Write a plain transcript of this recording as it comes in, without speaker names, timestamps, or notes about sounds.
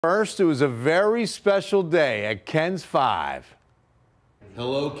First, it was a very special day at KENS 5.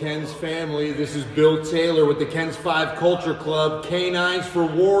 Hello, KENS family. This is Bill Taylor with the KENS 5 Culture Club. Canines for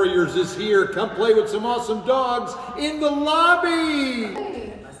Warriors is here. Come play with some awesome dogs in the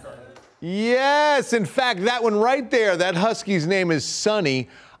lobby. Yes, in fact, that one right there, that husky's name is Sunny.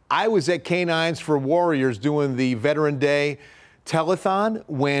 I was at Canines for Warriors doing the Veteran Day telethon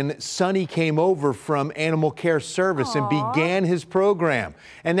when Sunny came over from Animal Care Service and began his program.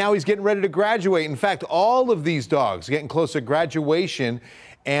 And now he's getting ready to graduate. In fact, all of these dogs getting close to graduation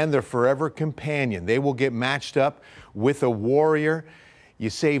and their forever companion. They will get matched up with a warrior.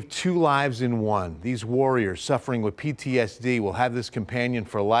 You save 2 lives in one. These warriors suffering with PTSD will have this companion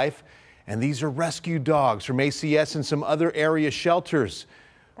for life. And these are rescue dogs from ACS and some other area shelters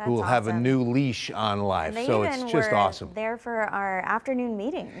who will have a new leash on life. So it's just awesome. There for our afternoon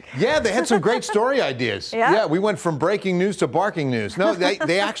meeting. Yeah, they had some great story ideas. Yeah, we went from breaking news to barking news. No,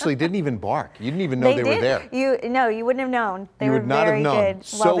 they actually didn't even bark. You didn't even know they were there. You wouldn't have known. They were would not very have known. Good,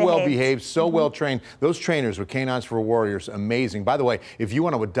 so well behaved, so well trained. Those trainers with Canines for Warriors, amazing. By the way, if you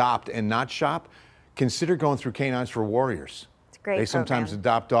want to adopt and not shop, consider going through Canines for Warriors. It's a great They sometimes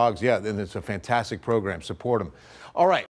adopt dogs. Yeah, and it's a fantastic program. Support them. All right.